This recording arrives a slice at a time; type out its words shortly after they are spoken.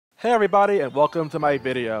Hey everybody and welcome to my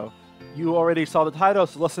video. You already saw the title,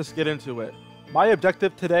 so let's just get into it. My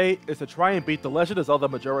objective today is to try and beat The Legend of Zelda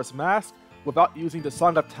Majora's Mask without using the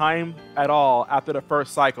Song of Time at all after the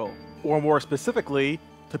first cycle. Or more specifically,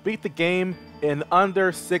 to beat the game in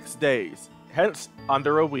under 6 days, hence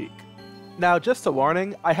under a week. Now just a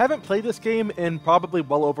warning, I haven't played this game in probably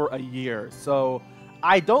well over a year, so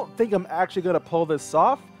I don't think I'm actually going to pull this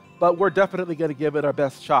off, but we're definitely going to give it our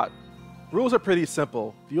best shot. Rules are pretty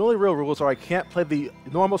simple. The only real rules are I can't play the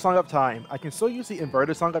normal Song of Time. I can still use the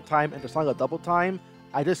inverted Song of Time and the Song of Double Time.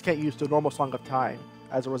 I just can't use the normal Song of Time.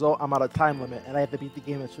 As a result, I'm on a time limit and I have to beat the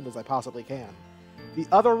game as soon as I possibly can. The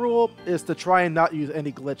other rule is to try and not use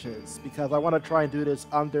any glitches, because I want to try and do this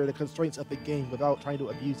under the constraints of the game without trying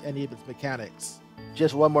to abuse any of its mechanics.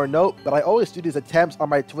 Just one more note, but I always do these attempts on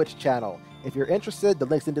my Twitch channel. If you're interested, the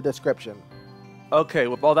link's in the description. Okay,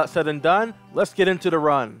 with all that said and done, let's get into the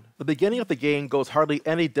run. The beginning of the game goes hardly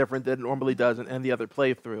any different than it normally does in any other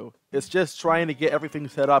playthrough. It's just trying to get everything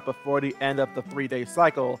set up before the end of the 3-day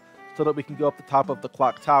cycle so that we can go up the top of the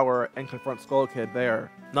clock tower and confront Skull Kid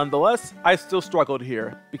there. Nonetheless, I still struggled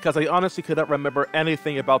here, because I honestly could not remember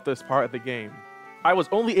anything about this part of the game. I was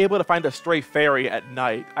only able to find a stray fairy at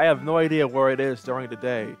night. I have no idea where it is during the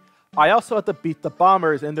day. I also had to beat the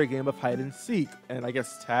bombers in their game of hide and seek, and I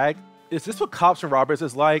guess tag. Is this what cops and robbers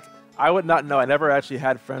is like? I would not know. I never actually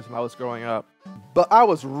had friends when I was growing up. But I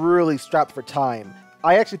was really strapped for time.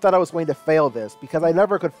 I actually thought I was going to fail this because I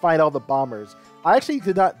never could find all the bombers. I actually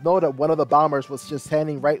did not know that one of the bombers was just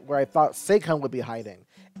standing right where I thought Seikon would be hiding.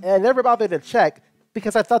 And I never bothered to check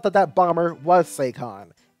because I thought that that bomber was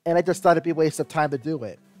Seikon. And I just thought it'd be a waste of time to do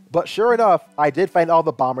it. But sure enough, I did find all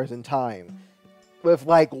the bombers in time. With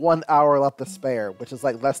like 1 hour left to spare, which is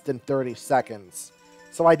like less than 30 seconds.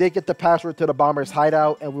 So I did get the password to the bomber's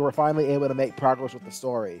hideout, and we were finally able to make progress with the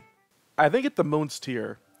story. I think it's the moon's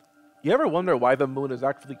tear. You ever wonder why the moon is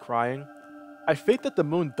actually crying? I think that the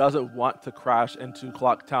moon doesn't want to crash into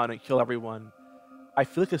Clock Town and kill everyone. I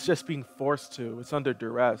feel like it's just being forced to. It's under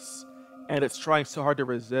duress, and it's trying so hard to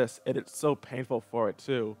resist, and it's so painful for it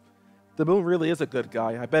too. The moon really is a good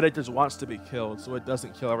guy. I bet it just wants to be killed, so it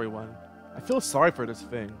doesn't kill everyone. I feel sorry for this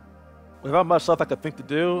thing. Without much left I could think to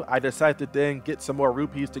do, I decided to then get some more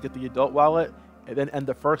rupees to get the adult wallet, and then end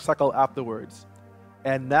the first cycle afterwards.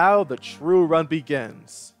 And now the true run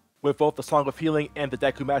begins. With both the Song of Healing and the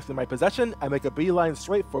Deku Mask in my possession, I make a beeline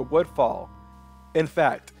straight for Woodfall. In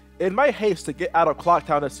fact, in my haste to get out of Clock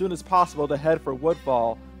Town as soon as possible to head for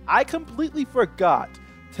Woodfall, I completely forgot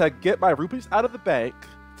to get my rupees out of the bank,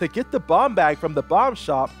 to get the bomb bag from the bomb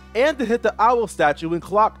shop, and to hit the owl statue in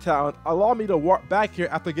Clock Town, allow me to warp back here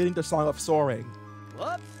after getting the Song of Soaring.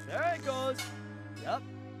 Whoops, there it goes. Yep,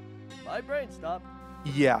 my brain stopped.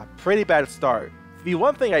 Yeah, pretty bad start. The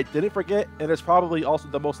one thing I didn't forget, and it's probably also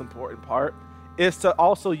the most important part, is to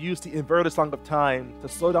also use the inverted Song of Time to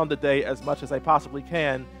slow down the day as much as I possibly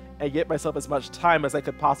can and get myself as much time as I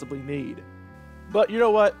could possibly need. But you know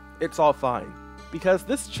what? It's all fine, because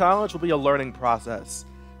this challenge will be a learning process.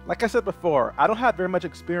 Like I said before, I don't have very much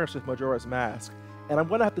experience with Majora's Mask, and I'm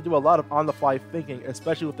going to have to do a lot of on-the-fly thinking,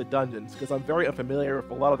 especially with the dungeons, because I'm very unfamiliar with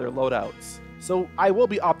a lot of their loadouts. So I will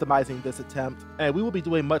be optimizing this attempt, and we will be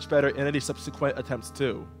doing much better in any subsequent attempts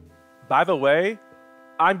too. By the way,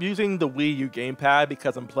 I'm using the Wii U gamepad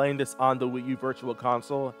because I'm playing this on the Wii U Virtual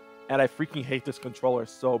Console, and I freaking hate this controller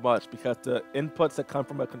so much because the inputs that come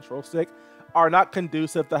from a control stick are not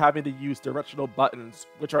conducive to having to use directional buttons,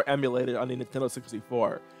 which are emulated on the Nintendo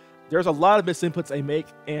 64. There's a lot of misinputs I make,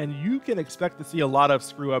 and you can expect to see a lot of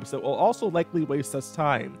screw-ups that will also likely waste us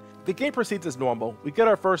time. The game proceeds as normal. We get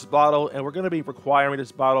our first bottle, and we're going to be requiring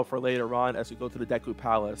this bottle for later on as we go to the Deku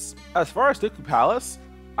Palace. As far as Deku Palace,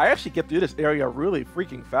 I actually get through this area really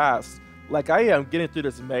freaking fast. Like, I am getting through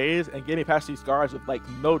this maze and getting past these guards with like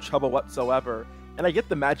no trouble whatsoever, and I get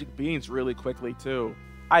the magic beans really quickly too.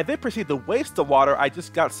 I then proceed to waste the water I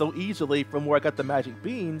just got so easily from where I got the magic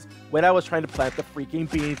beans when I was trying to plant the freaking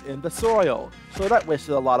beans in the soil. So that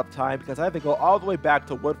wasted a lot of time because I had to go all the way back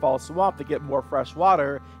to Woodfall Swamp to get more fresh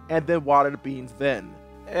water and then water the beans then.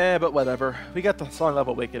 But whatever, we got the Song of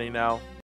Awakening now.